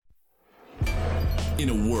In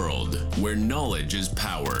a world where knowledge is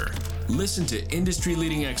power, listen to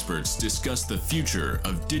industry-leading experts discuss the future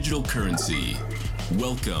of digital currency.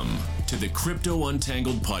 Welcome to the Crypto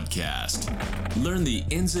Untangled podcast. Learn the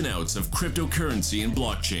ins and outs of cryptocurrency and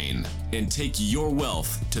blockchain and take your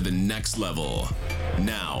wealth to the next level.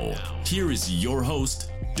 Now, here is your host,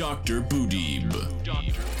 Dr. Boudib.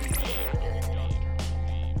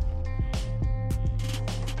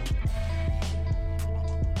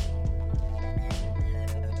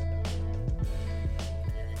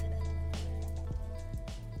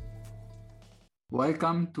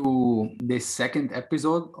 Welcome to this second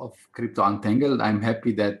episode of Crypto Untangled. I'm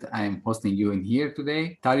happy that I'm hosting you in here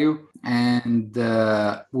today, Tarju, and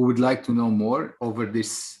we would like to know more over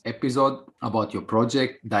this episode about your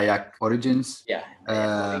project, Dayak Origins.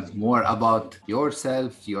 More about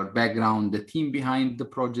yourself, your background, the team behind the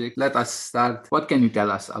project. Let us start. What can you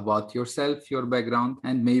tell us about yourself, your background,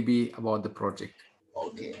 and maybe about the project?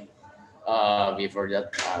 Okay. Before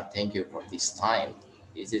that, thank you for this time.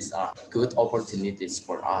 This is a good opportunities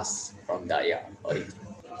for us from Dayak Origin.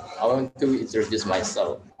 I want to introduce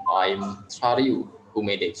myself. I'm Taryu, who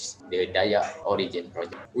manages the Dayak Origin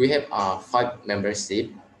project. We have 5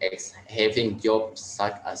 membership, having jobs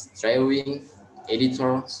such as driving,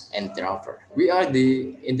 editor, and driver. We are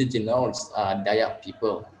the indigenous Dayak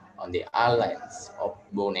people on the islands of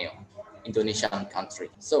Borneo, Indonesian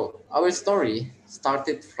country. So our story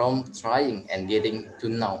started from trying and getting to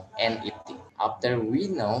know NFT. After we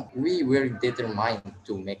know, we were determined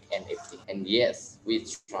to make NFT. And yes, we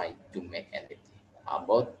tried to make NFT.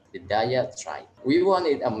 About the Dayak tribe, we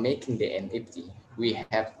wanted making the NFT. We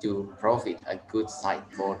have to profit a good site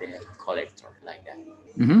for the collector like that.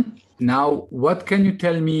 Mm-hmm. Now, what can you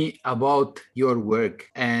tell me about your work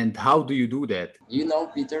and how do you do that? You know,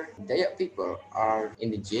 Peter, Dayak people are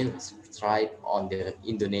indigenous tribe on the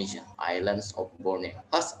Indonesian islands of Borneo.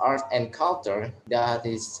 Has art and culture that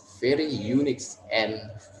is very unique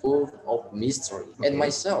and full of mystery. Okay. And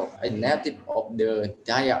myself, a native of the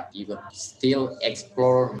Dayak people, still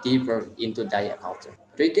explore deeper into Dayak culture.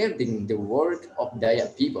 Regarding the work of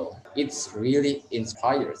Dayak people, it really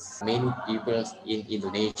inspires many people in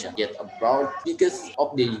Indonesia, yet abroad, because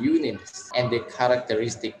of the uniqueness and the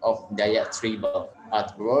characteristic of Dayak tribal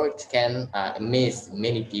artwork can amaze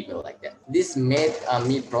many people like that. This made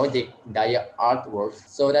me project Dayak artwork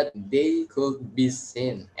so that they could be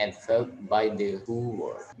seen and felt by the whole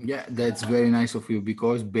world. Yeah, that's very nice of you,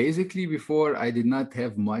 because basically before I did not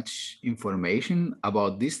have much information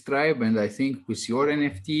about this tribe, and I think with your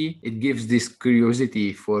NFT it gives this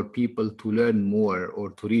curiosity for people to learn more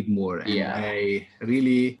or to read more. And I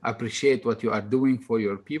really appreciate what you are doing for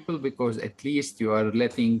your people, because at least you are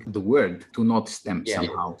letting the world to notice them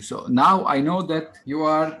somehow. So now I know that you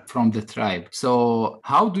are from the tribe. So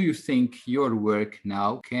how do you think your work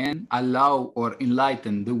now can allow or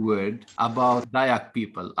enlighten the world about Dayak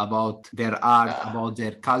people, about their art, about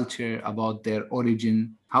their culture, about their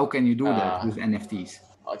origin? How can you do that with NFTs?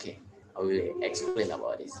 Okay, I will explain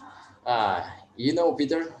about this. You know,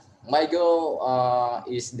 Peter, my goal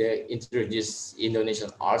is to introduce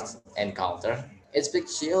Indonesian arts and culture,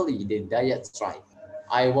 especially the Dayak tribe.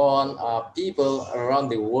 I want people around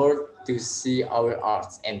the world to see our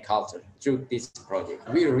arts and culture through this project.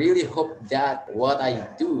 We really hope that what I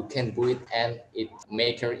do can build an it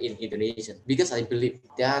maker in Indonesia, because I believe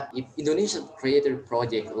that if Indonesian created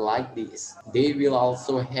project like this, they will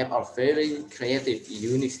also have a very creative,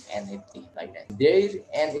 unique NFT like that. Their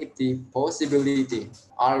NFT possibility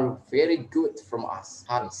are very good from us,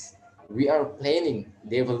 Hanis. We are planning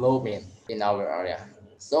development in our area.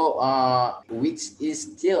 So, which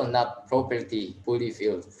is still not properly fully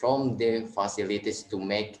filled from the facilities to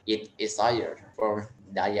make it easier for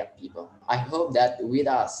Dayak people. I hope that with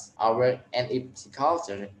us, our NFT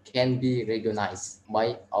culture can be recognized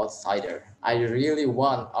by outsider. I really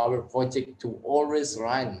want our project to always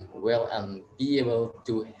run well and be able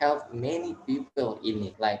to help many people in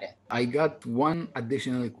it like that. I got one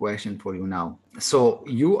additional question for you now. So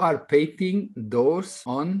you are painting those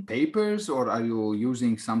on papers, or are you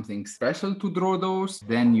using something special to draw those?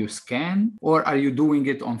 Then you scan, or are you doing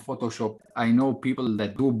it on Photoshop? I know people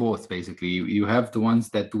that do both basically. You have the ones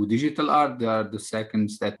that do digital art, there are the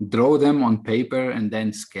seconds that draw them on paper and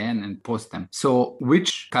then scan and post them. So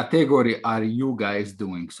which category are you guys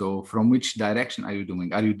doing? So from which direction are you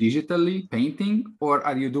doing? Are you digitally painting, or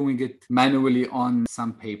are you doing it manually on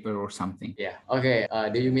some paper or something. Yeah. Okay.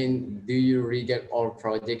 Do you mean do you regard our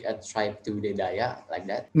project a tribe to the Daya like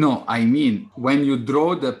that? No, I mean, when you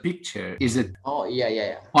draw the picture, is it Oh yeah, yeah,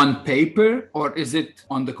 yeah. on paper or is it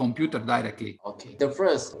on the computer directly? Okay. The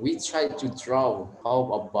first, we try to draw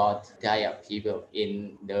how about Dayak people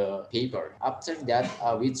in the paper. After that,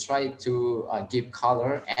 we try to give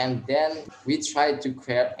color, and then we try to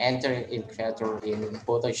create enter in creator in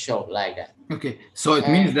Photoshop like that. Okay, so it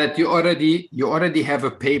means And that you already have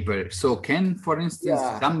a paper. So can, for instance,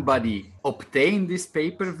 yeah, somebody obtain this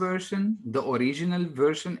paper version, the original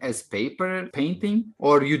version as paper painting,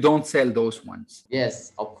 or you don't sell those ones?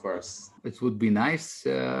 yes, of course. It would be nice,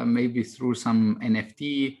 maybe through some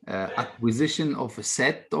NFT acquisition of a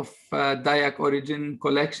set of Dayak Origin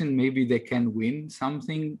collection. Maybe they can win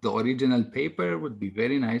something. The original paper would be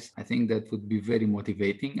very nice. I think that would be very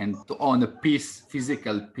motivating. And to own a piece,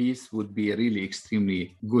 physical piece, would be really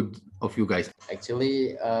extremely good of you guys.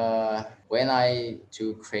 Actually, when I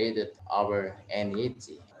to created our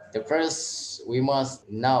NFT, the first we must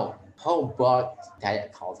know how about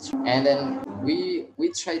diet culture, and then we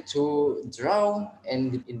try to draw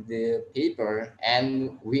in the paper,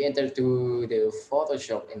 and we enter to the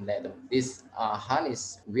Photoshop in that. This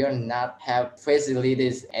harness we are not have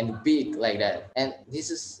facilities and big like that, and this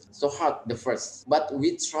is so hard the first, but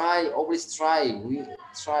we try, always try, we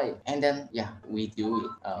try, and then yeah, we do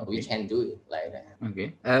it. We Okay. can do it like that.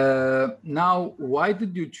 Okay. Now, why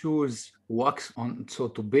did you choose Wax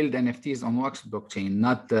to build NFTs on Wax blockchain,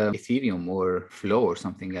 not Ethereum or Flow or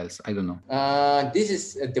something else? I don't know. This is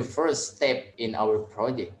the first step in our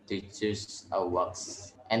project to choose a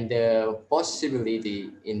Wax, and the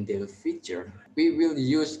possibility in the future we will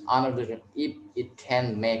use another if it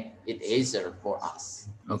can make it easier for us.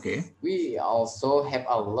 Okay. We also have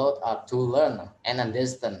a lot to learn and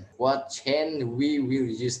understand what chain we will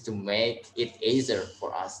use to make it easier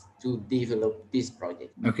for us to develop this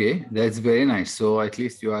project. Okay, that's very nice. So at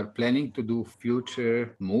least you are planning to do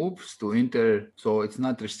future moves to enter. So it's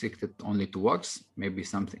not restricted only to Wax, maybe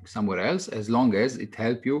something somewhere else, as long as it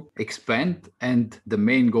help you expand. And the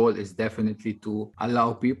main goal is definitely to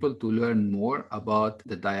allow people to learn more about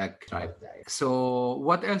the Dayak tribe. So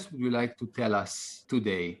what else would you like to tell us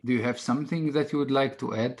today? Do you have something that you would like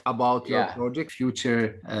to add about your Yeah. project,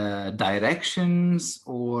 future directions,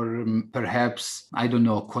 or perhaps, I don't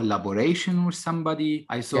know, collaboration with somebody?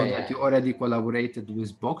 I saw Yeah, that yeah. you already collaborated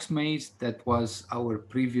with Boxmaze. That was our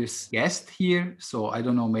previous guest here. So I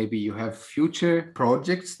don't know, maybe you have future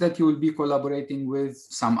projects that you will be collaborating with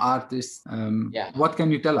some artists. Yeah. What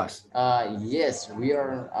can you tell us? Yes, we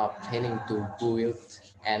are planning to build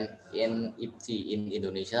an NFT in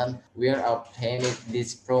Indonesia. We are planning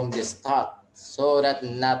this from the start so that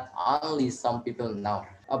not only some people know,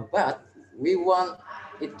 but we want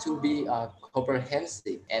it to be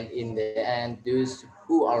comprehensive, and in the end, those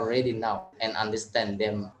who already know and understand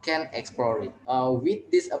them can explore it.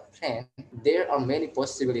 With this plan, there are many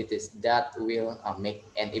possibilities that will make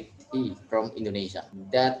NFT from Indonesia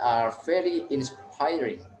that are very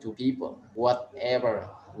inspiring to people.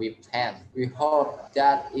 Whatever we plan, we hope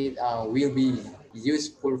that it will be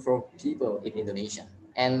useful for people in Indonesia.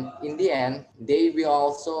 And in the end, they will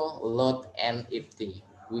also load NFT,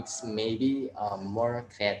 which may be more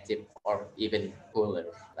creative or even cooler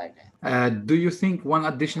like that. Do you think one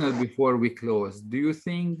additional before we close? Do you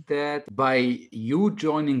think that by you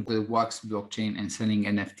joining the Wax blockchain and selling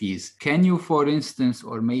NFTs, can you, for instance,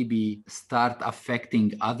 or maybe start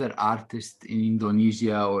affecting other artists in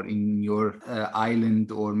Indonesia or in your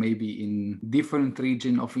island, or maybe in different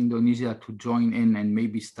region of Indonesia to join in and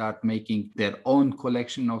maybe start making their own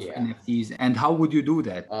collection of Yeah. NFTs? And how would you do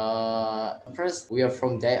that? First, we are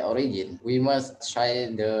from that origin. We must try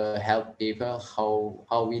to help people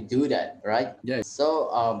how we do that, right? Yeah. So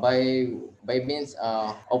by means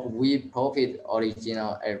of we profit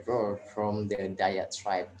original error from the Dayak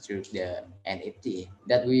tribe through the NFT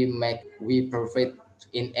that we profit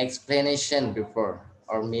in explanation before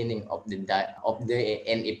or meaning of the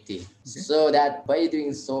NFT, so that by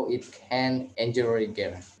doing so it can encourage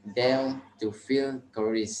them to feel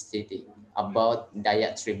curiosity about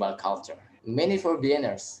Dayak tribal culture. Many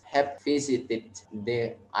foreigners have visited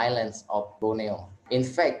the islands of Borneo. In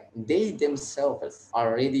fact, they themselves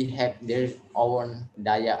already have their own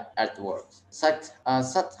Dayak artworks, such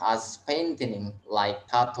as painting like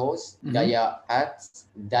tattoos, Dayak hats,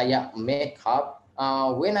 Dayak makeup.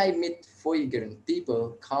 When I meet foreign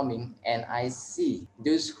people coming, and I see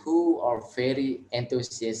those who are very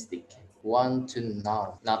enthusiastic, want to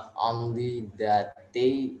know not only that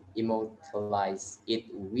they immortalize it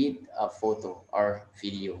with a photo or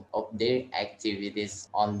video of their activities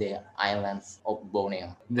on the islands of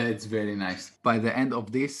Borneo. That's very nice. By the end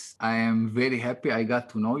of this, I am very happy I got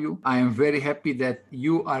to know you. I am very happy that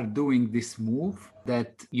you are doing this move,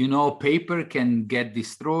 that paper can get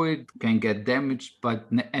destroyed, can get damaged, but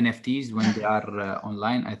NFTs, when they are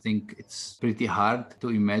online, I think it's pretty hard to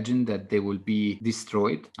imagine that they will be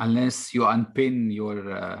destroyed unless you unpin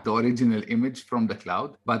the original image from the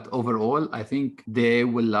cloud. But overall, I think they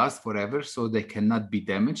will last forever, so they cannot be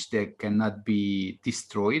damaged, they cannot be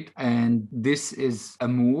destroyed. And this is a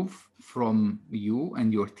move from you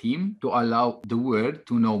and your team to allow the world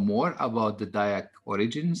to know more about the Dayak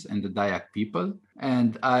origins and the Dayak people.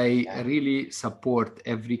 And I really support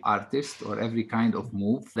every artist or every kind of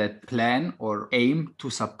move that plan or aim to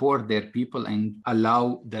support their people and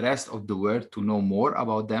allow the rest of the world to know more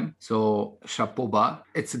about them. So chapeau bas.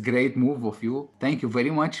 It's a great move of you. Thank you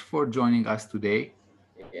very much for joining us today.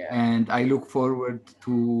 Yeah. And I look forward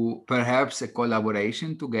to perhaps a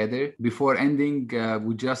collaboration together. Before ending,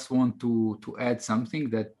 we just want to add something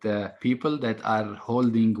that people that are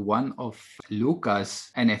holding one of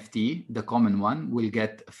Luca's NFT, the common one, will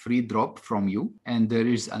get a free drop from you. And there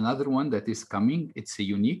is another one that is coming. It's a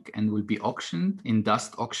unique and will be auctioned in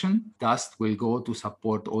Dust auction. Dust will go to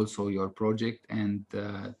support also your project. And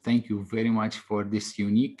thank you very much for this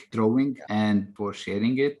unique drawing and for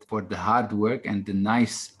sharing it, for the hard work and the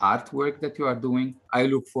nice artwork that you are doing. I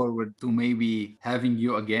look forward to maybe having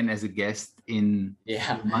you again as a guest in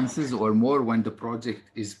months or more when the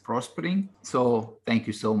project is prospering. So thank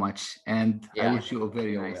you so much. And I wish you a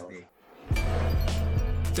very nice day.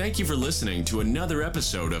 Thank you for listening to another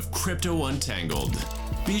episode of Crypto Untangled.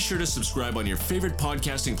 Be sure to subscribe on your favorite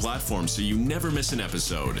podcasting platform so you never miss an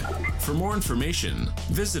episode. For more information,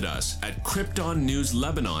 visit us at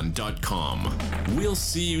KryptonNewsLebanon.com. We'll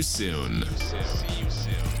see you soon.